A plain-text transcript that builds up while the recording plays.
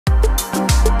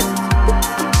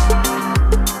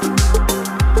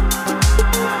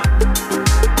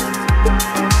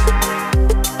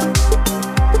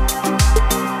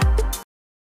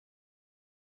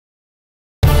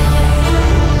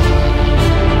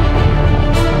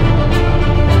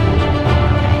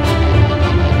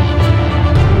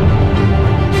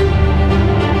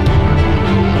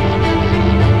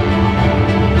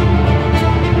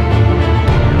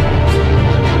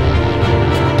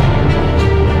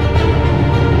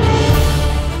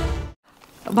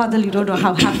Baadal, you don't know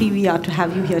how happy we are to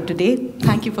have you here today.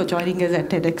 Thank you for joining us at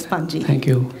TEDxPanaji. Thank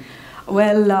you.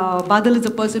 Well, Baadal is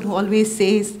a person who always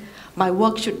says, my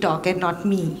work should talk and not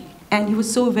me. And he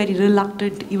was so very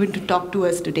reluctant even to talk to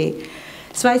us today.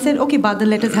 So I said, okay, Baadal,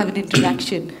 let us have an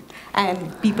interaction.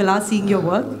 And people are seeing your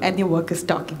work, and your work is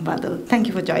talking, Baadal. Thank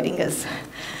you for joining us.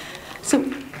 So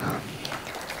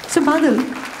Baadal,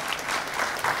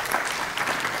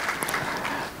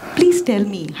 please tell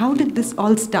me, how did this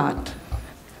all start?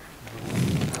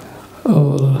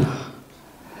 Oh,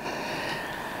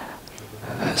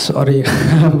 sorry,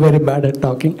 I'm very bad at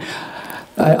talking.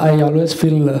 I always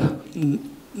feel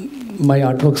my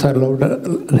artworks are louder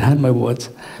than my words.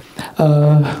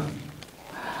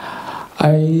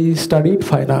 I studied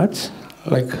fine arts,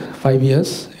 like 5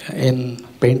 years in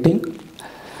painting.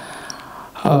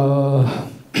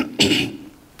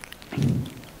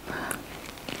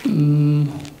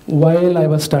 While I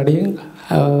was studying,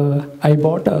 I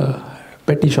bought a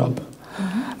petty shop,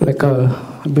 like a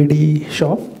BD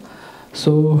shop.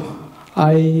 So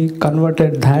I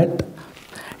converted that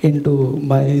into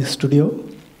my studio.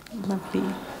 Lovely.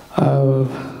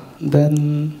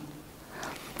 Then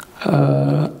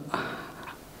I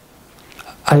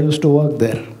used to work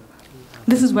there.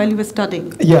 This is while you were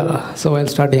studying? Yeah, so while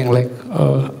studying, like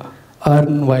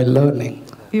earn while learning.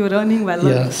 You were earning while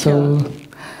learning? Yeah, so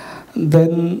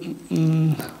then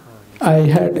I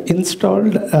had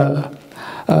installed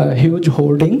a huge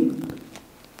hoarding.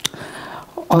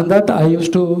 On that I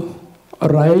used to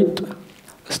write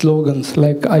slogans,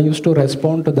 like I used to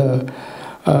respond to the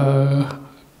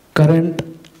current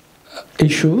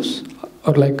issues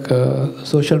or like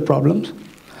social problems.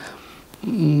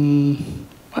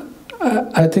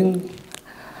 I think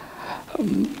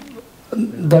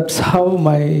that's how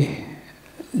my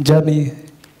journey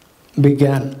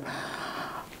began.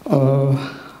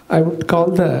 I would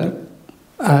call that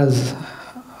as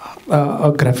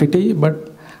a graffiti,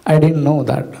 but I didn't know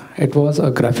that it was a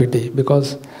graffiti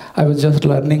because I was just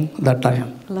learning that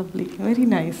time. Lovely, very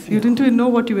nice. You didn't even know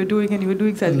what you were doing, and you were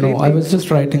doing such great things. No, I was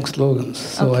just writing slogans,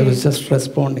 so I was just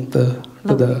responding to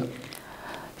the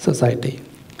society.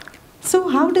 So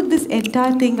how did this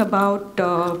entire thing about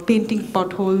painting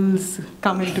potholes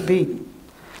come into being?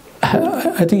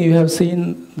 I think you have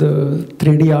seen the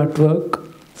 3D artwork.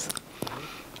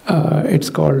 It's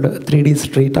called 3D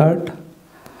street art.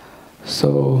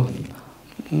 So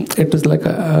it is like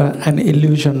an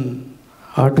illusion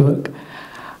artwork.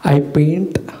 I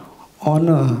paint on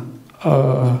a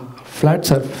flat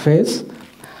surface,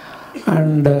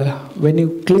 and when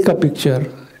you click a picture,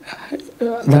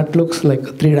 that looks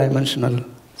like three-dimensional.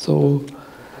 So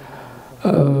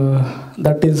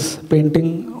that is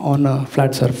painting on a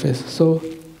flat surface. So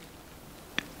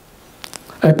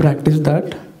I practiced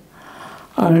that,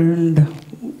 and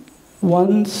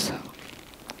once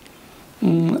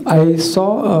I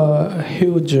saw a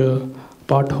huge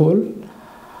pothole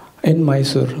in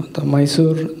Mysore, my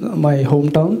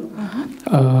hometown,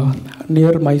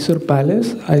 near Mysore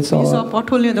Palace. You saw a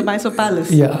pothole near the Mysore Palace?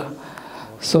 Yeah.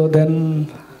 So then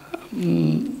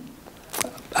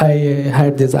I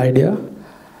had this idea.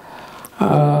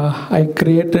 I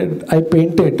painted a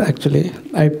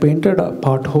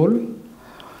pothole.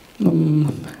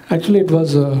 Actually, it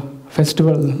was a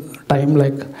festival time,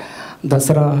 like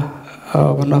Dasara,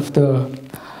 one of the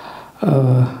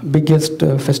biggest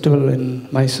festival in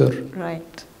Mysore.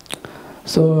 Right.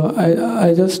 So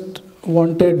I just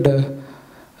wanted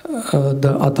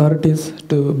the authorities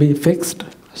to be fixed.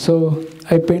 So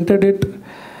I painted it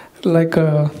like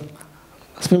a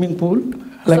swimming pool.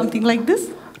 Something like this?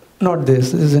 Not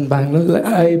this. This is in Bangalore.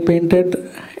 I painted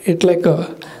it like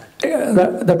a.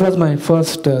 That was my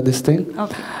first this thing.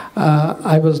 Okay.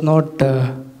 I was not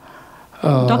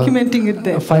documenting it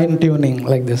there. Fine tuning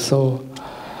like this. So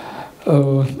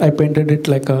I painted it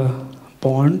like a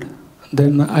pond.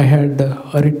 Then I had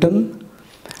written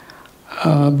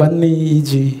Banni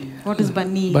Iji. What is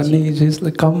Banni Iji? Banni Iji is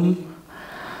like come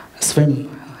swim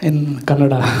in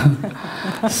Kannada.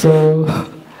 so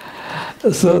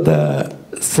the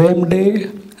same day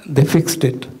they fixed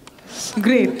it.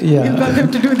 Great. Yeah. You got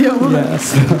them to do their work.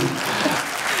 Yes.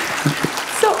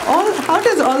 So how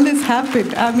does all this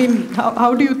happen? I mean,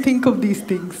 how do you think of these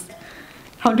things?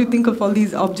 How do you think of all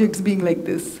these objects being like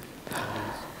this?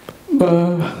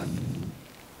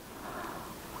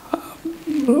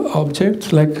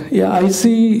 Objects, like, yeah, I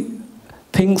see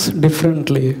things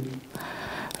differently.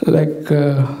 Like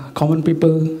common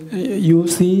people, you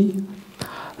see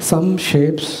some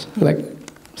shapes, like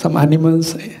some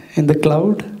animals in the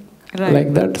cloud, right,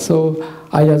 like that. So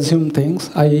I assume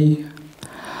things.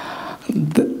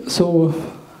 So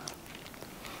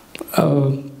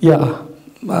Yeah,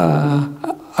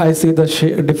 I see the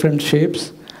different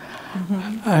shapes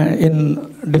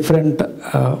in different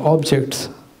objects.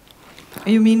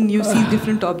 You mean you see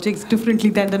different objects differently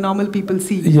than the normal people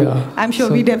see? Yeah. I'm sure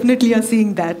so, we definitely are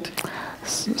seeing that.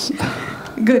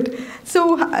 Good.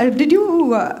 So, did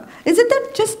you? Is it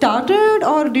that just started,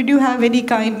 or did you have any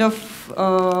kind of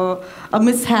a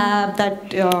mishap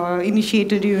that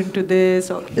initiated you into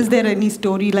this? Or is there any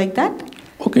story like that?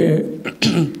 Okay.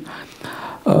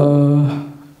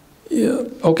 Yeah,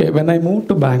 okay. When I moved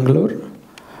to Bangalore,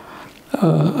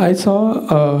 I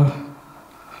saw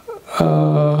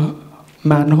a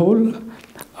manhole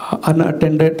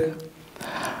unattended,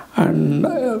 and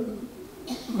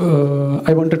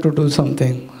I wanted to do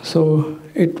something. So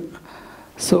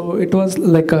it was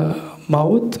like a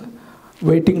mouth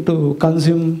waiting to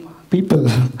consume people.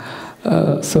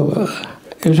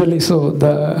 Usually,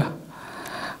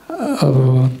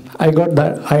 I got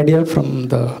that idea from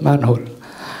the manhole.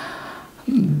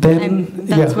 Then, And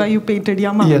that's why you painted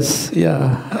Yama. Yes,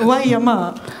 yeah. Why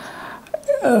Yama?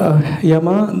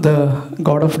 Yama, the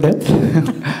god of death.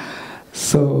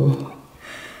 So.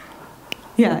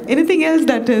 Yeah. Anything else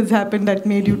that has happened that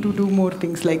made you to do more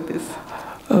things like this?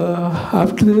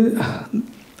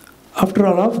 After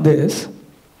all of this,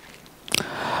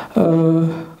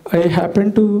 I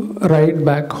happened to ride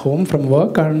back home from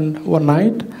work, and one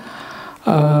night,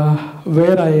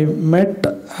 where I met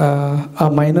a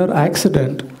minor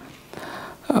accident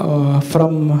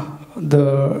from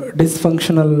the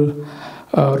dysfunctional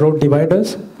road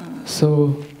dividers.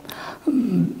 So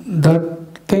that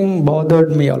thing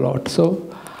bothered me a lot. So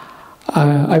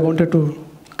I wanted to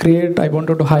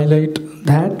highlight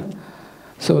that.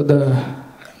 So the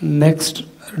next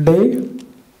day,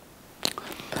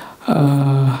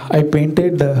 I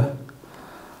painted the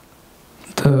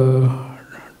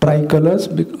tricolors.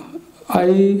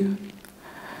 I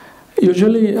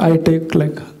usually take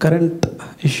like current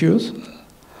issues.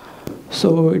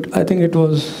 So I think it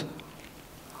was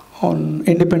on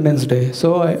Independence Day.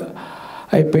 So I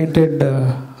painted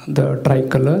the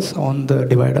tricolors on the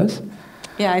dividers.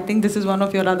 Yeah, I think this is one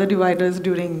of your other dividers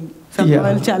during some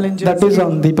oil challenges. That is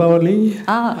on Deepavali.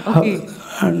 Okay.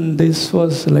 And this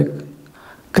was like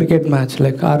cricket match,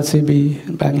 like RCB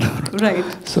in Bangalore. Right.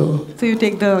 So you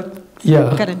take the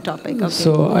current topic. Okay.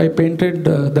 So I painted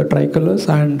the tricolors,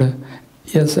 and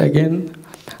yes, again,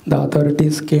 the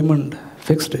authorities came and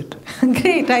fixed it.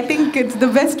 Great. I think it's the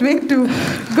best way to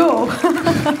go.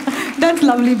 That's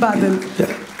lovely, Baadal.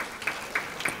 Yeah.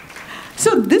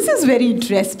 So this is very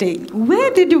interesting.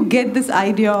 Where did you get this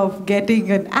idea of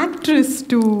getting an actress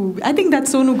to, I think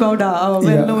that's Sonu Gowda, a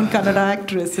well-known Kannada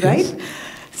actress, right? Yes.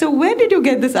 So where did you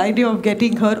get this idea of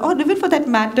getting her, or even for that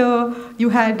matter, you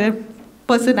had a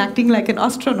person acting like an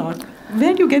astronaut.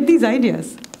 Where do you get these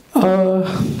ideas?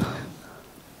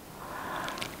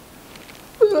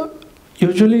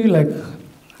 Usually, like,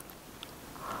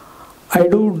 I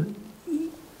do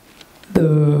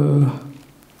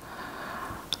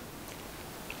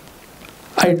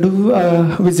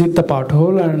visit the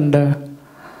pothole, and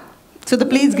so the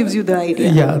place gives you the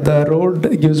idea. Yeah, the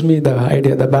road gives me the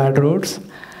idea, the bad roads,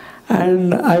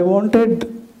 and I wanted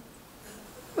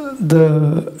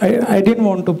I didn't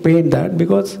want to paint that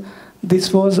because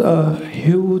this was a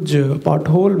huge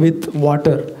pothole with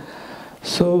water.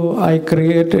 So I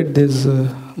created this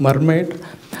mermaid.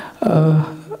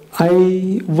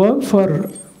 I work for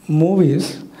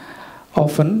movies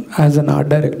often as an art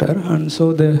director, and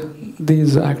so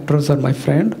these actors are my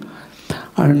friend,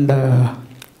 and I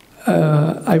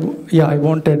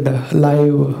wanted a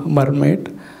live mermaid,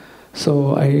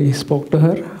 so I spoke to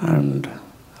her and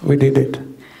we did it.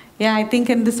 Yeah, I think,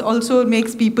 and this also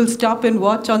makes people stop and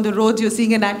watch on the roads. You're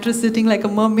seeing an actress sitting like a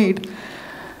mermaid.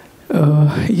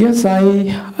 Yes,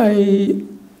 I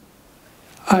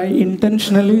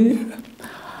intentionally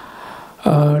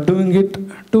doing it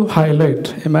to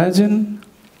highlight. Imagine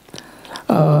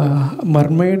a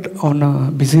mermaid on a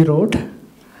busy road.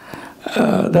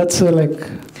 That's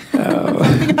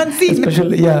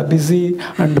especially busy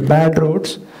and bad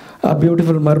roads. A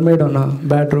beautiful mermaid on a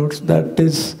bad roads. That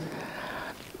is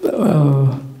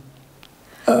a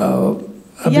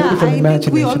beautiful imagination. I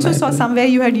think we also saw somewhere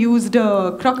you had used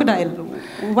a crocodile.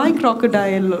 Why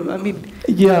crocodile? I mean.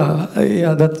 Yeah.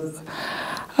 That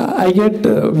I get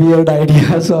weird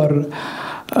ideas or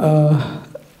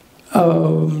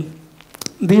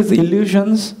these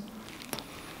illusions.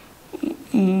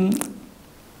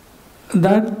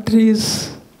 That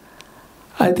is,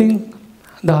 I think,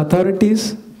 the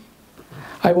authorities.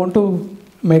 I want to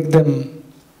make them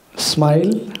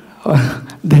smile, or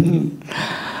then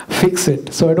fix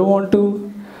it. So I don't want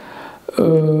to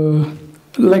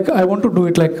like I want to do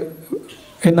it like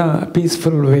in a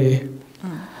peaceful way.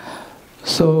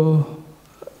 So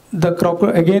the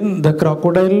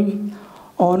crocodile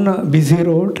on a busy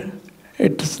road,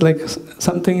 it's like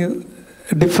something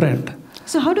different.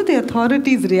 So how do the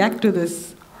authorities react to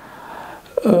this?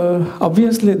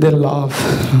 Obviously they laugh.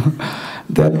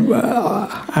 Then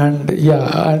and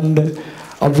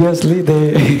obviously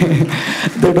they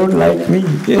they don't like me.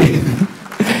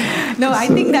 No, I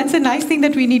think that's a nice thing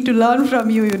that we need to learn from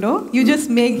you, you know. You just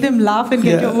make them laugh and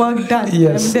get your work done.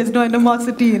 Yes. I mean, there's no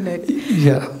animosity in it.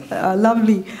 Yeah.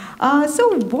 Lovely.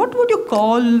 So what would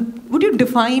would you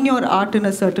define your art in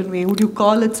a certain way? Would you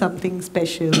call it something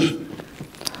special?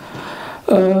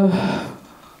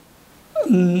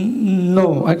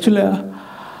 No, actually,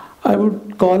 I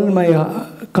would call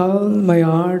my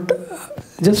art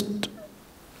just,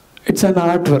 it's an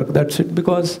artwork. That's it.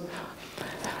 Because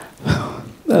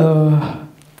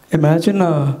imagine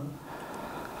a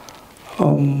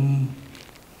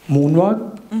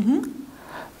moonwalk.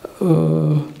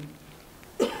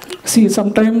 See,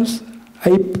 sometimes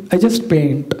I just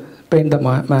paint the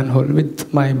manhole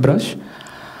with my brush,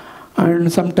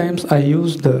 and sometimes I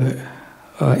use the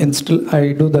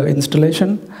I do the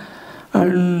installation,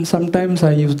 and sometimes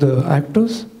I use the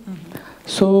actors.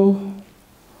 So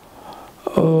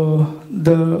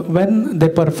when they're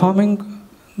performing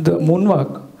the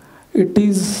moonwalk,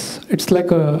 it's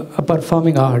like a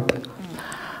performing art.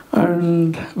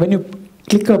 And when you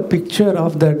click a picture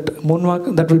of that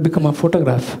moonwalk, that will become a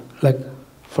photograph, like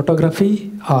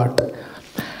photography art.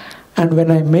 And when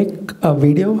I make a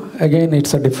video, again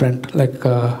it's a different, like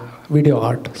video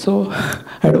art. So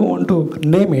I don't want to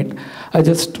name it. I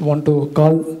just want to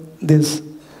call this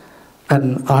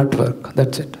an artwork.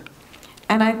 That's it.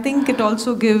 And I think it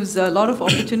also gives a lot of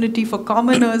opportunity for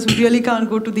commoners who really can't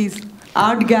go to these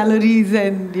art galleries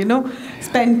and, you know,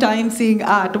 spend time seeing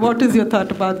art. What is your thought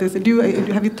about this? Have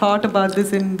you thought about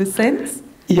this in this sense?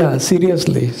 Yeah,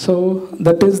 seriously. So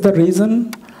that is the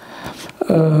reason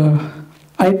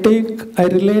I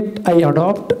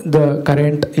adopt the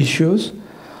current issues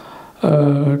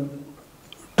to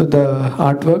the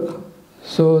artwork.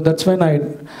 So that's when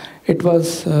it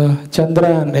was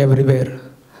Chandrayaan everywhere.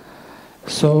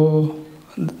 So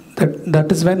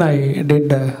that is when I did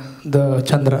the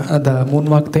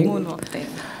moonwalk thing.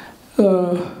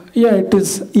 Yeah, it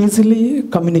is easily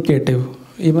communicative,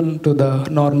 even to the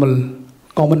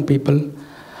common people.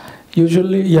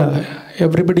 Usually, yeah,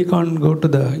 everybody can't go to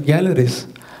the galleries.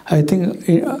 I think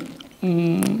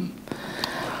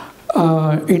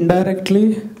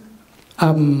indirectly,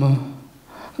 I'm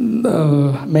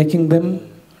making them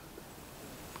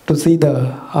to see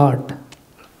the art.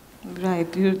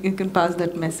 Right, you can pass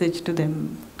that message to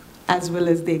them as well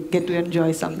as they get to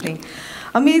enjoy something.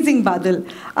 Amazing, Baadal.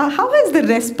 How has the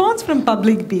response from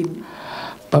public been?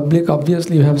 Public,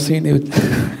 obviously, you have seen it.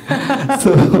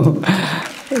 So,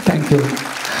 thank you.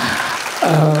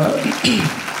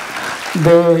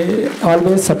 They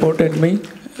always supported me.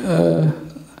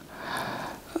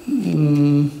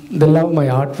 They love my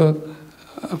artwork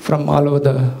from all over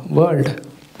the world.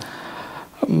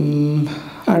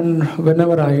 And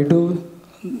whenever I do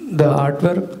the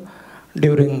artwork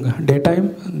during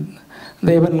daytime,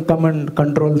 they even come and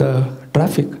control the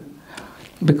traffic,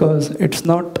 because it's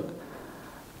not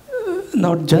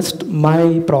just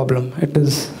my problem. It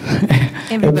is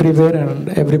everywhere and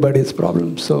everybody's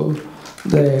problem. So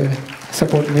they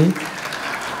support me.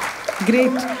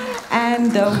 Great.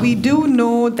 And we do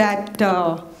know that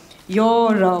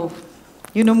your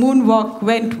moonwalk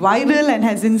went viral and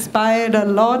has inspired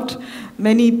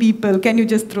many people. Can you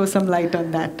just throw some light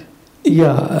on that?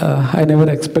 Yeah, I never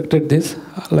expected this.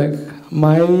 Like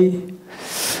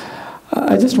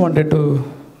I just wanted to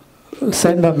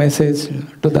send a message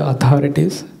to the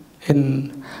authorities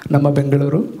in Nama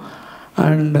Bengaluru,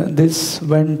 and this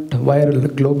went viral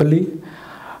globally.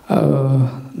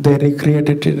 They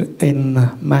recreated it in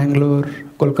Mangalore,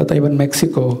 Kolkata, even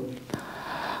Mexico.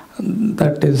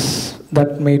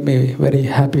 That made me very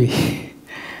happy.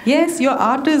 Yes, your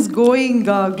art is going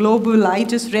global. I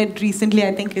just read recently,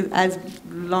 I think as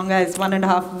long as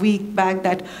 1.5 weeks back,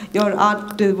 that your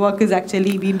art work is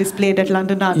actually being displayed at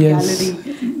London Art Gallery.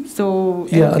 So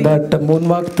yeah, that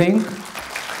moonwalk thing.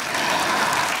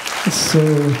 So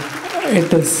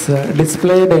it is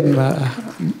displayed in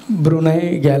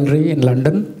Brunei Gallery in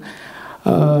London.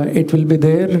 It will be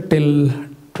there till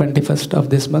 21st of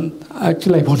this month.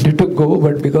 Actually, I wanted to go,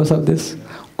 but because of this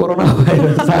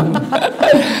coronavirus,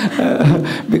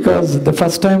 because the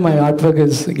first time my artwork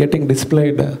is getting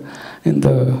displayed in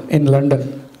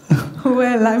London.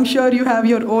 Well, I'm sure you have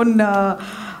your own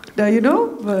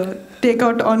take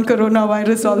out on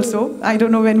coronavirus also. I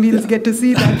don't know when we'll get to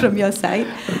see that from your side.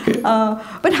 Okay.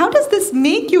 But how does this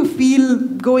make you feel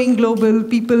going global,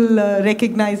 people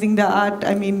recognizing the art?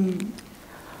 I mean...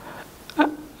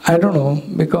 I don't know,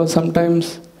 because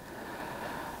sometimes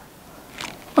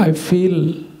I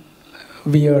feel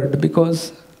weird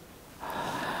because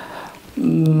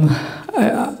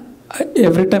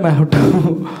every time I have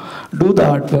to do the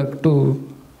artwork to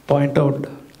point out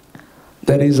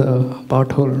there is a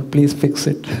pothole, please fix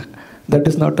it. That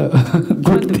is not a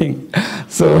good thing.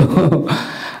 So,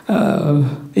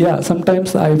 yeah,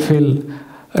 sometimes I feel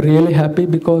really happy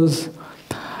because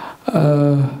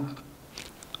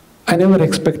I never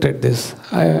expected this.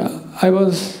 I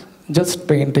was just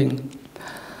painting.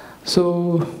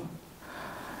 So,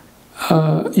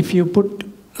 if you put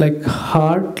like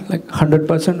heart, like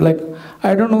 100%, like,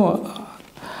 I don't know,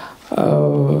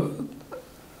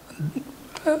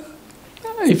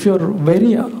 if you're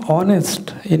very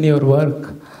honest in your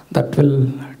work, that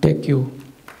will take you.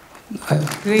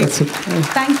 Great. That's it.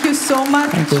 Thank you so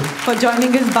much Thank you. for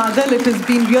joining us, Baadal. It has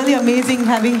been really amazing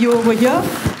having you over here.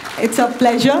 It's a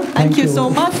pleasure. Thank you so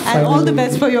much. And all the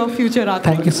best for your future art.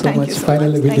 Thank you so much.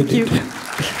 Finally, we did it.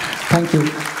 Thank you.